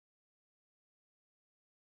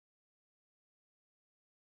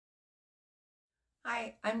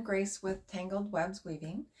Hi, I'm Grace with Tangled Webs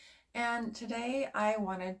Weaving, and today I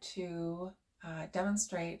wanted to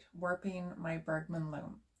demonstrate warping my Bergman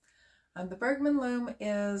loom. The Bergman loom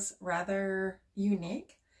is rather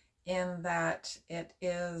unique in that it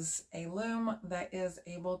is a loom that is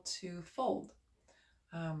able to fold,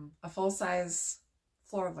 a full-size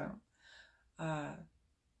floor loom.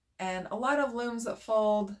 And a lot of looms that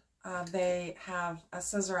fold, they have a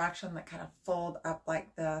scissor action that kind of fold up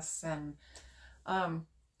like this, and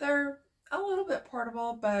they're a little bit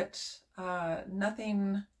portable, but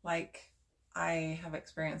nothing like I have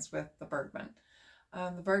experienced with the Bergman.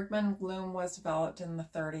 The Bergman loom was developed in the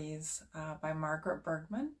 30s by Margaret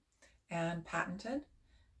Bergman and patented,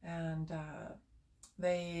 and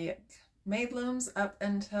they made looms up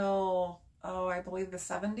until, I believe the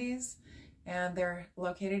 70s, and they're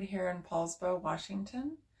located here in Paulsbo,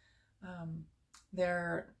 Washington.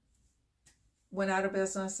 They're went out of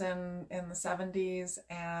business in the 70s,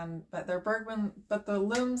 but they're Bergman, but the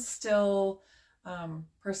looms still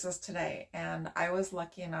persist today, and I was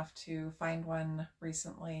lucky enough to find one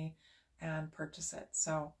recently and purchase it.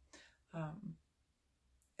 So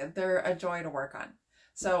they're a joy to work on.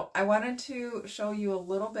 So I wanted to show you a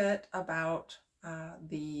little bit about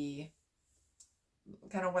the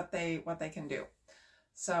kind of what they can do.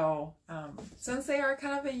 So since they are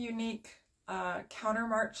kind of a unique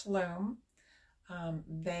countermarch loom,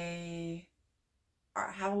 they're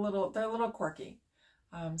a little quirky.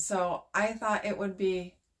 So I thought it would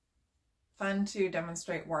be fun to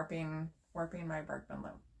demonstrate warping my Bergman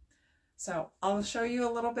loom. So I'll show you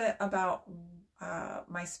a little bit about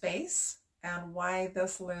my space and why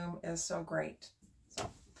this loom is so great.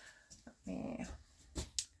 So let me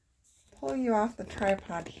pull you off the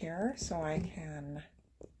tripod here so I can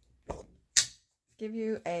give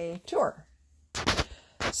you a tour.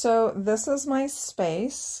 So this is my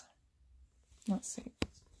space. Let's see.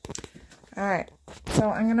 All right, so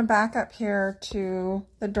I'm going to back up here to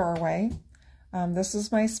the doorway. This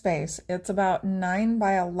is my space. It's about 9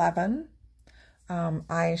 by 11.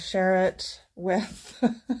 I share it with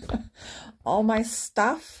all my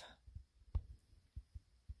stuff.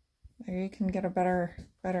 There you can get a better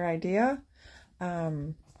idea.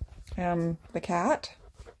 And the cat.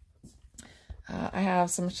 I have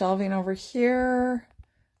some shelving over here.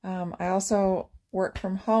 I also work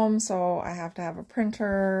from home, so I have to have a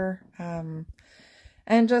printer,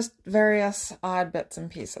 and just various odd bits and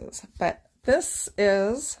pieces. But this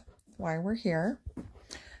is why we're here.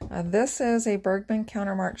 This is a Bergman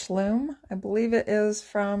countermarch loom. I believe it is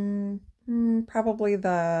from probably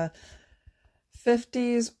the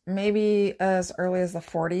 50s, maybe as early as the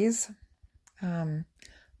 40s.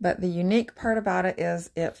 But the unique part about it is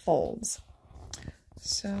it folds.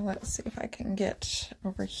 So let's see if I can get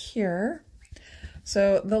over here.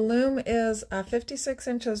 So the loom is 56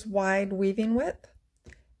 inches wide weaving width,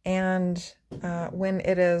 and when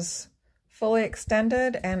it is fully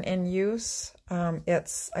extended and in use,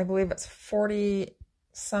 I believe it's 40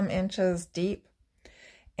 some inches deep,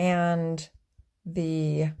 and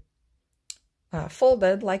the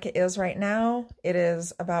folded like it is right now, it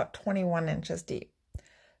is about 21 inches deep.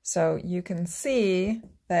 So you can see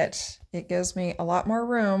that it gives me a lot more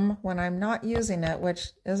room when I'm not using it,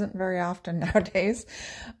 which isn't very often nowadays.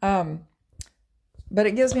 But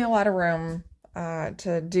it gives me a lot of room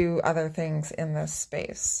to do other things in this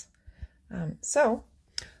space. So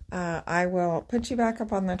I will put you back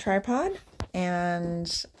up on the tripod,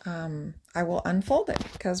 and I will unfold it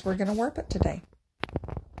because we're going to warp it today.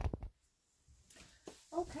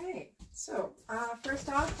 Okay, so first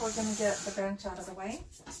off, we're going to get the bench out of the way.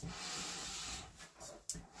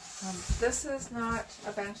 This is not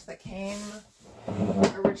a bench that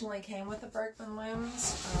originally came with the Bergman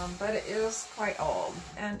looms, but it is quite old,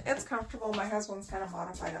 and it's comfortable. My husband's kind of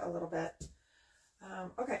modified it a little bit.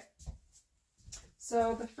 Okay,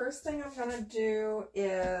 so the first thing I'm going to do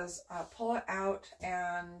is pull it out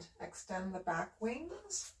and extend the back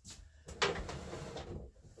wings.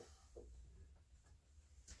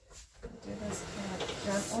 Do this kind of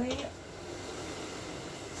gently.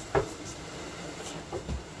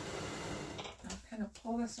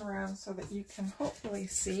 Pull this around so that you can hopefully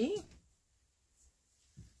see.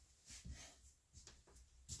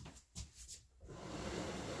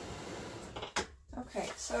 Okay,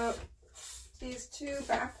 so these two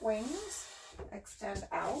back wings extend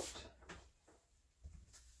out.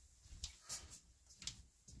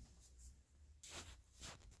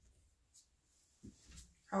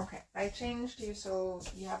 Okay, I changed you so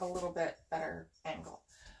you have a little bit better angle.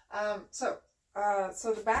 So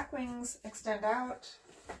the back wings extend out.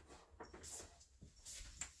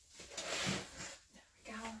 There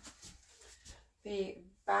we go. the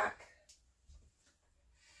back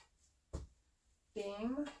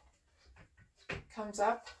beam comes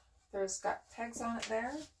up. There's got pegs on it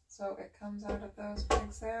there, so it comes out of those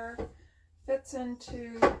pegs there, fits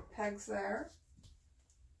into pegs there.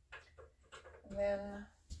 And then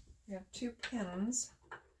we have 2 pins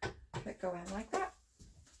that go in like that.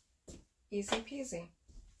 Easy peasy.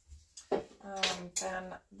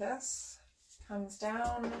 Then this comes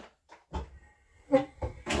down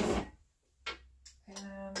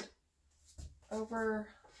and over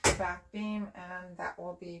the back beam, and that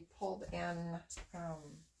will be pulled in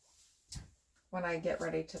when I get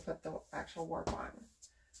ready to put the actual warp on.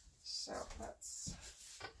 So let's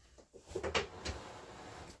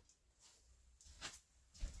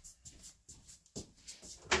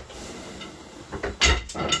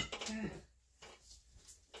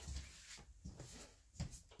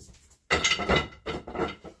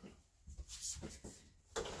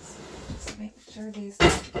make sure these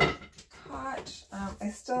don't get caught. I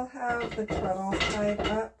still have the treadle tied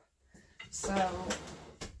up, so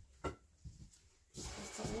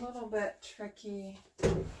it's a little bit tricky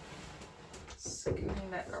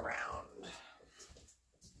scooting it around.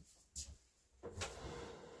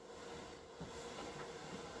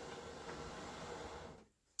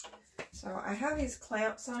 So I have these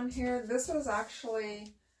clamps on here. This is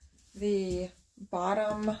actually the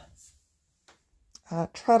bottom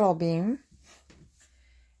treadle beam,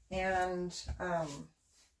 and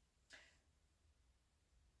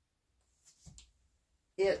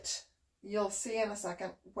you'll see in a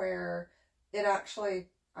second where it actually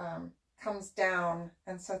comes down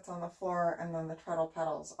and sits on the floor, and then the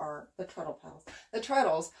treadles are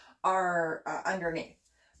underneath.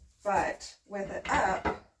 But with it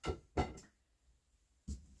up,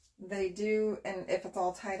 they do, and if it's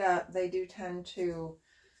all tied up, they do tend to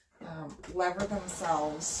lever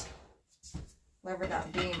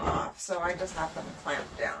that beam off. So I just have them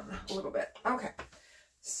clamped down a little bit. Okay,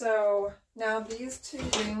 so now these 2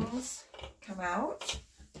 rings come out.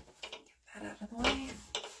 Get that out of the way.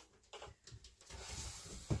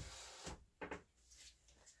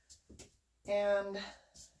 And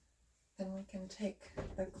then we can take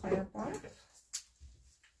the clamp off.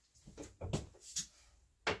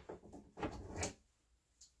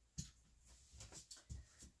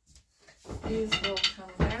 These will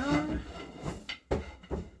come down,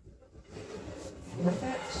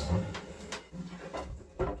 fit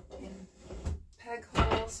in peg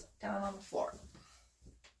holes down on the floor.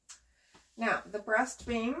 Now, the breast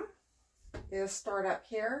beam is stored up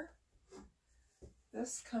here.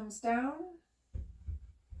 This comes down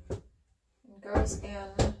and goes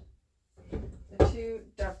in the 2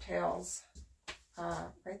 dovetails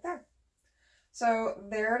right there. So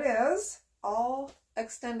there it is, all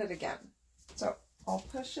extended again. So I'll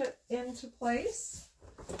push it into place.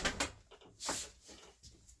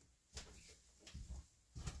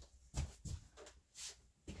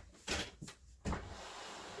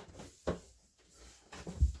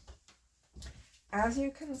 As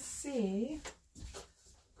you can see,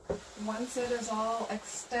 once it is all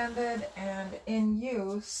extended and in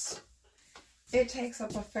use, it takes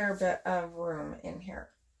up a fair bit of room in here.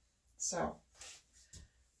 So,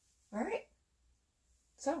 all right.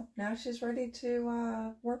 So now she's ready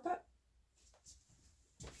to warp up.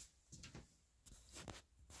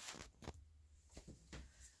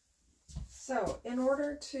 So in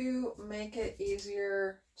order to make it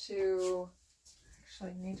easier to,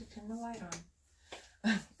 actually need to turn the light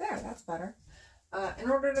on. There, that's better.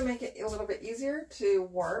 In order to make it a little bit easier to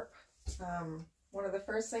warp, one of the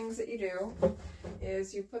first things that you do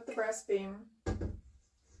is you put the breast beam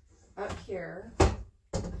up here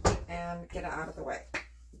and get it out of the way.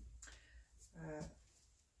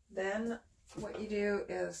 Then what you do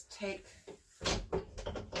is take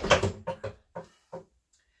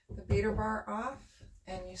the beater bar off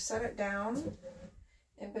and you set it down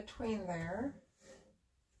in between there.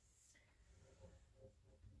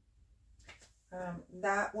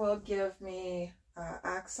 That will give me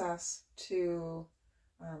access to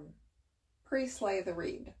pre-slay the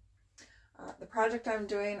reed. The project I'm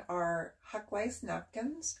doing are huck lace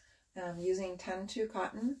napkins. I'm using 10-2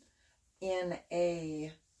 cotton in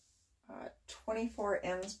a 24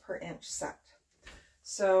 ends per inch set.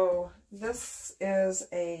 So this is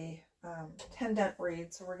a 10 dent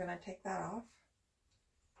reed, so we're going to take that off.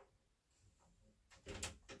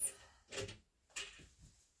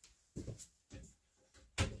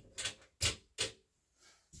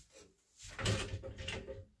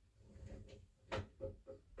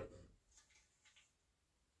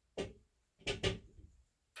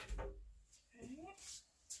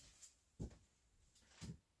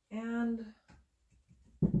 And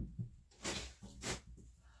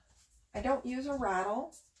don't use a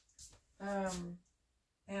rattle,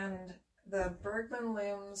 and the Bergman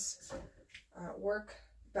looms work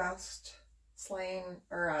best slaying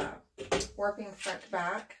or warping front to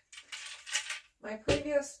back. My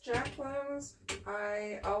previous jack looms,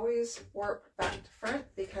 I always warped back to front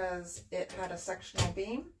because it had a sectional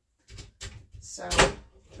beam. So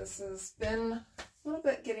this has been a little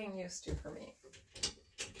bit getting used to for me.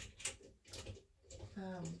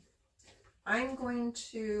 I'm going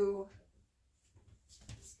to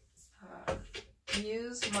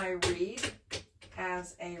use my reed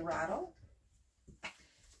as a rattle,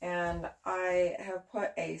 and I have put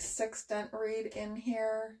a 6-dent reed in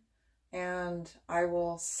here, and I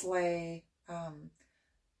will slay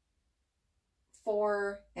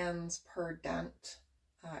 4 ends per dent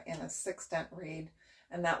in a 6-dent reed,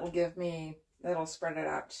 and that will give me, that'll spread it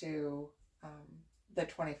out to the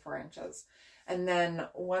 24 inches. And then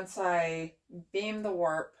once I beam the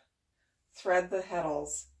warp, thread the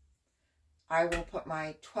heddles, I will put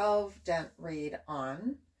my 12-dent reed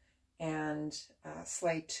on and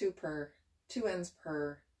slay 2 ends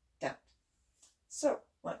per dent. So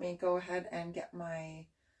let me go ahead and get my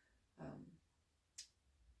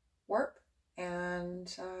warp,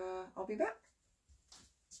 and I'll be back.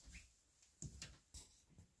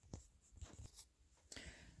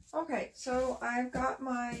 Okay, so I've got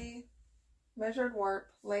my measured warp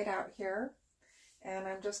laid out here, and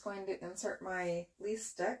I'm just going to insert my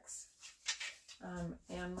least sticks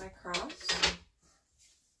and my cross.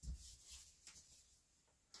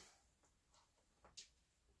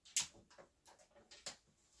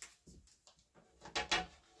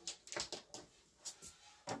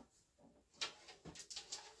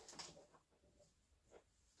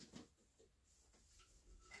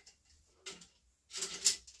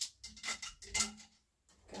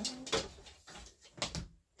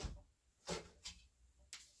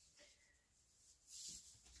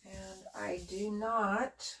 I do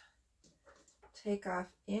not take off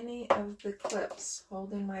any of the clips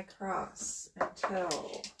holding my cross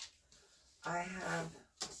until I have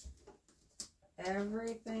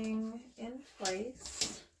everything in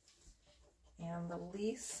place and the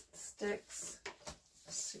least sticks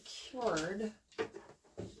secured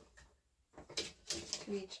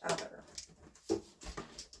to each other.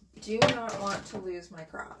 Do not want to lose my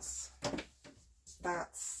cross.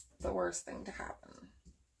 That's the worst thing to happen.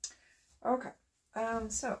 Okay,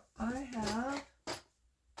 so I have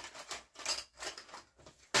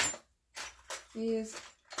these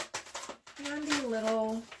handy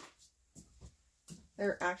little,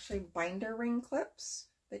 they're actually binder ring clips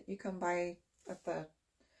that you can buy at the, I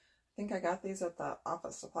think I got these at the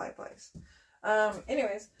office supply place.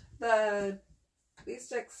 Anyways, these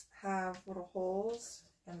sticks have little holes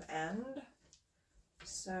in the end,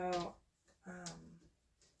 so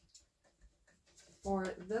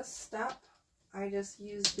for this step, I just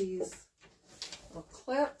use these little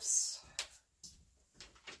clips,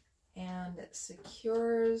 and it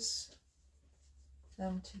secures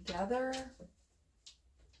them together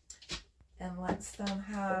and lets them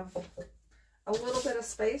have a little bit of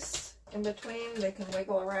space in between. They can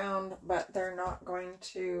wiggle around, but they're not going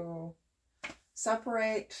to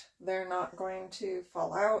separate. They're not going to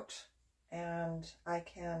fall out, and I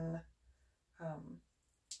can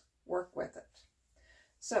work with it.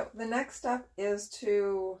 So the next step is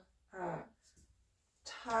to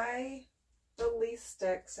tie the least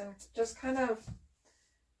sticks and just kind of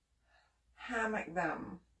hammock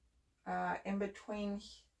them in between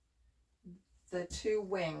the 2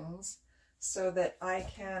 wings so that I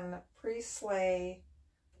can pre-slay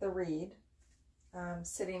the reed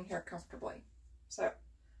sitting here comfortably. So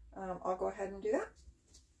I'll go ahead and do that.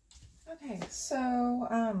 Okay,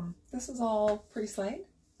 so this is all pre-slayed.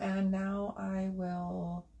 And now I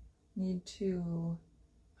will need to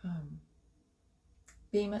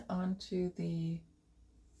beam it onto the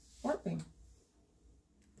warp beam.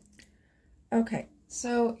 Okay,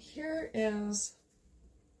 so here is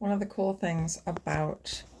one of the cool things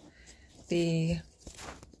about the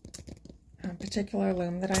particular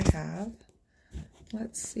loom that I have.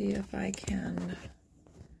 Let's see if I can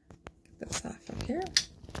get this off of here.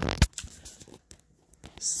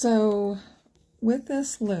 So with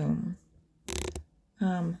this loom,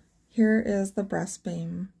 here is the breast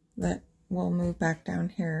beam that will move back down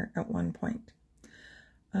here at one point.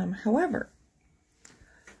 However,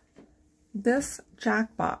 this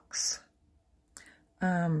jack box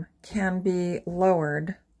can be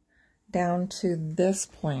lowered down to this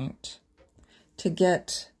point to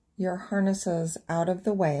get your harnesses out of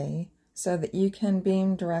the way so that you can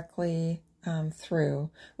beam directly through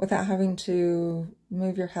without having to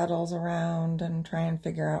move your heddles around and try and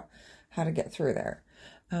figure out how to get through there.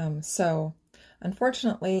 So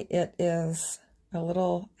unfortunately it is a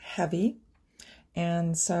little heavy,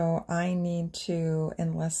 and so I need to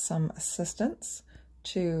enlist some assistance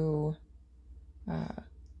to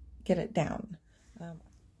get it down.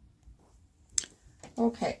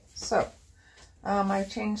 Okay, so I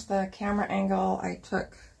changed the camera angle. I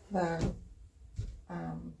took the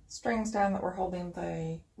strings down that were holding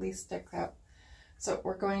the leaf stick up. So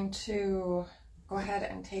we're going to go ahead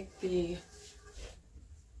and take the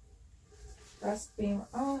breast beam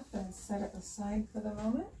off and set it aside for the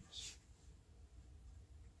moment.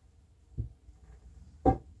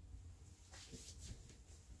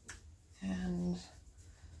 And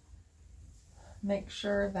make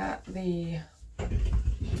sure that the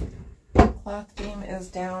cloth beam is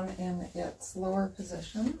down in its lower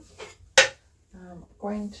position. I'm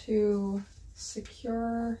going to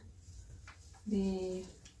secure the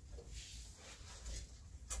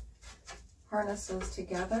harnesses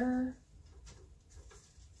together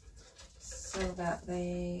so that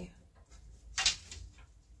they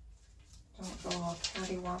don't go all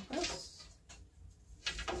cattywampus.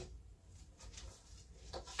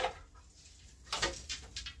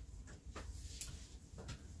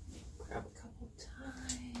 Grab a couple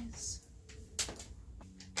ties.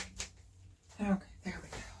 Okay, there we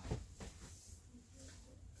go.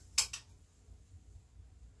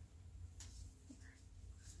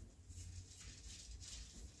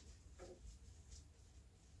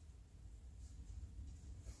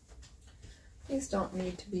 These don't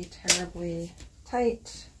need to be terribly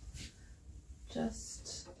tight,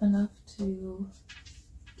 just enough to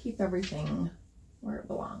keep everything where it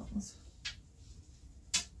belongs.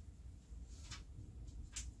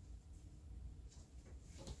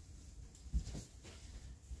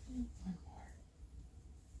 And one more.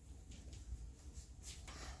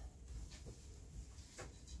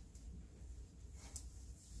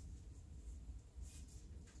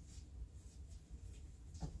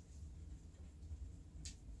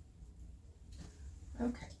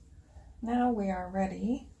 Okay, now we are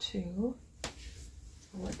ready to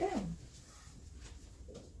pull it down.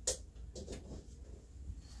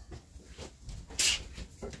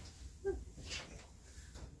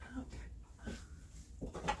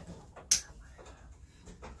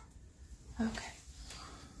 Okay.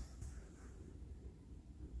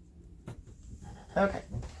 Okay.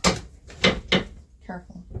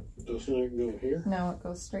 Careful. Doesn't it go here? No, it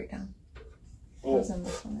goes straight down. Oh. Goes in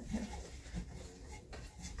this one right here.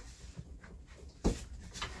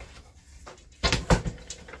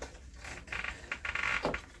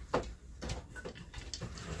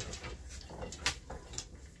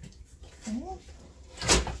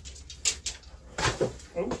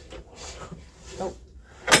 Oh.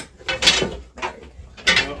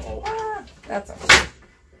 Uh-oh. Ah, that's okay.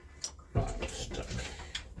 I'm stuck.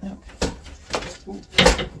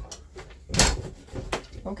 Okay.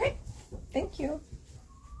 Okay, thank you.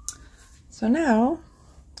 So now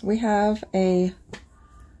we have a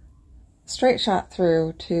straight shot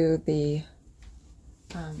through to the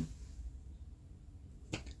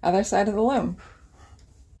other side of the loom.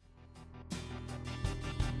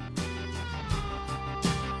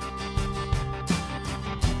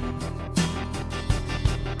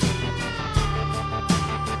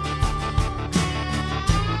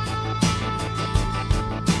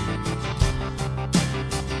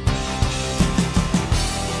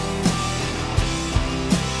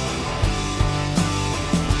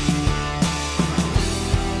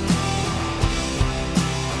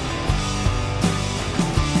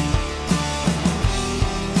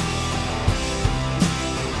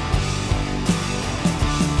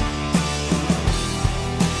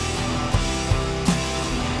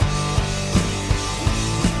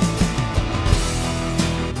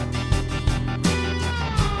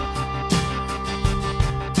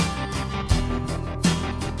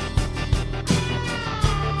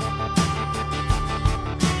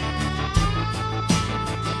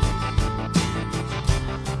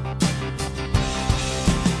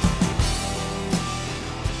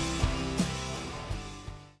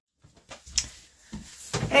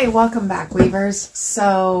 Hey, welcome back, weavers.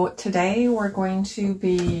 So today we're going to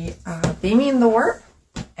be beaming the warp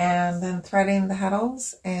and then threading the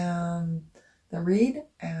heddles and the reed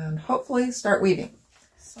and hopefully start weaving.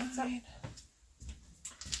 Side.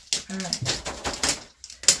 All right.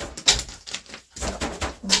 So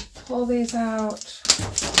we'll pull these out.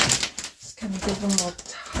 Just kind of give them a little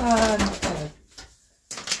tug to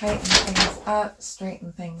tighten things up,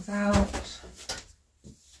 straighten things out.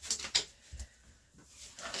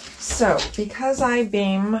 So, because I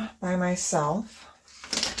beam by myself,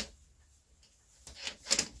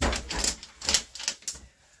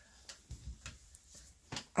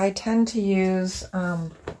 I tend to use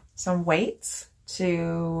some weights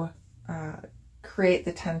to create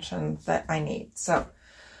the tension that I need. So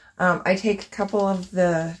I take two of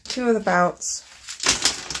the bouts,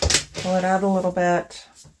 pull it out a little bit,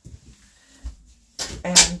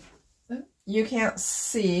 and you can't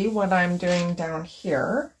see what I'm doing down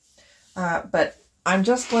here, but I'm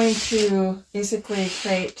just going to basically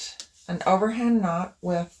create an overhand knot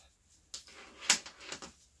with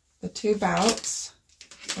the 2 bouts,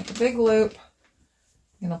 like a big loop.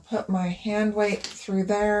 I'm going to put my hand weight through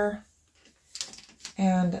there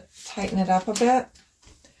and tighten it up a bit,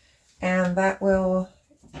 and that will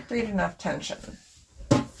create enough tension.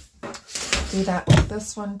 Do that with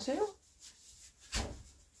this one too.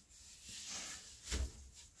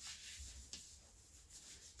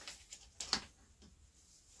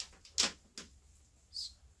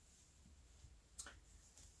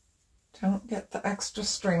 Don't get the extra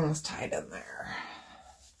strings tied in there.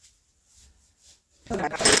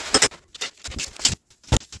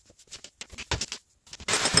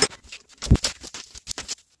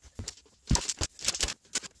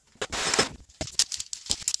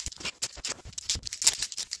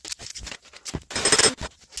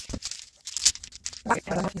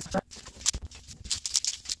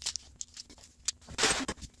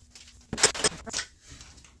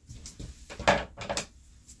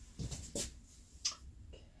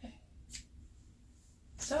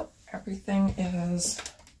 So everything is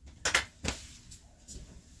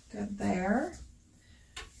good there.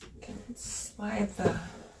 You can slide the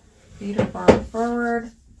beater bar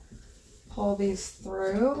forward, pull these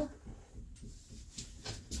through,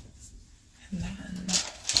 and then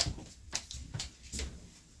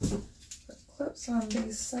put clips on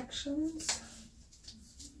these sections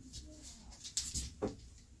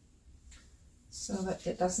so that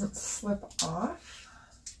it doesn't slip off.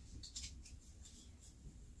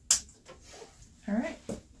 All right.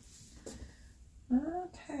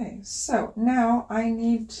 Okay, so now I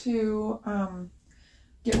need to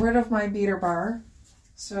get rid of my beater bar.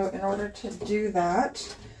 So in order to do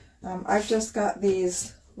that, I've just got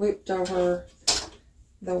these looped over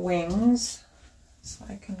the wings, so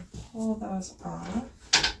I can pull those off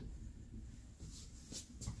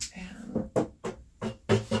and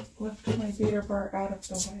lift my beater bar out of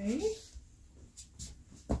the way.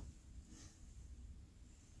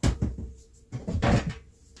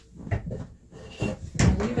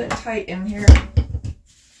 Leave it tight in here.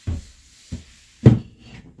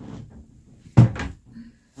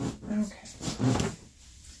 Okay.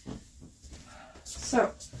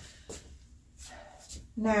 So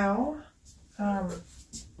now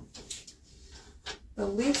the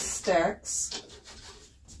leaf sticks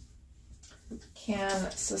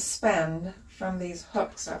can suspend from these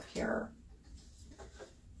hooks up here.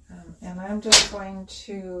 And I'm just going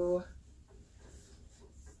to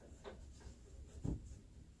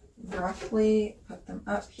roughly put them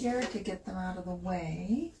up here to get them out of the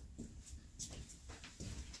way.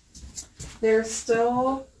 They're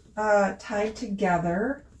still tied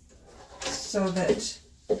together so that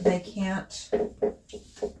they can't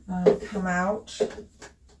come out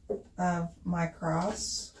of my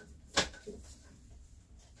cross.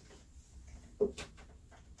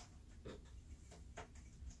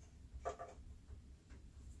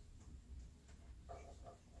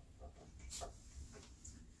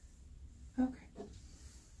 Okay,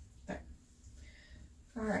 there.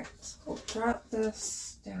 All right, so we'll drop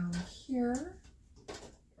this down here. Get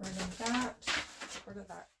rid of that. Get rid of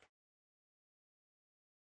that.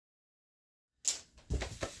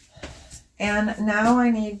 And now I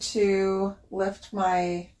need to lift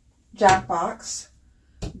my jack box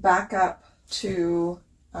back up to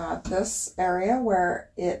this area where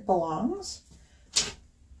it belongs.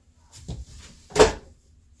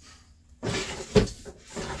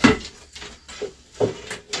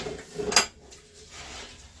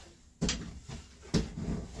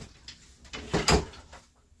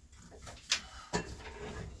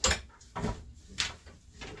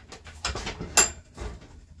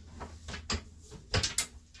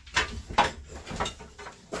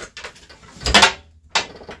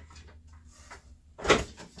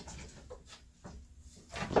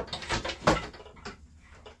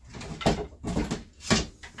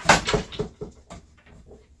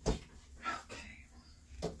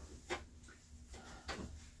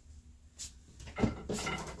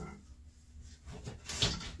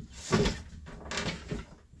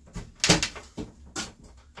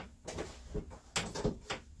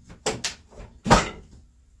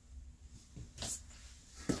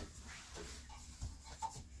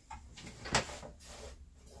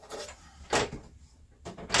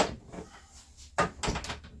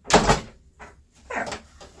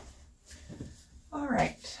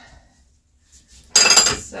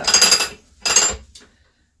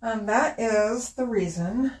 And that is the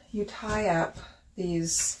reason you tie up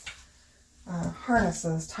these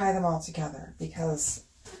harnesses, tie them all together, because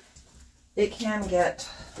it can get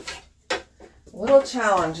a little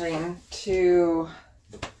challenging to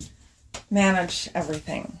manage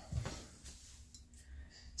everything.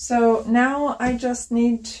 So now I just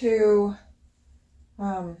need to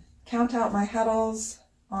count out my heddles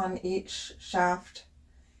on each shaft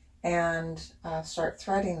and start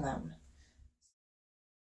threading them.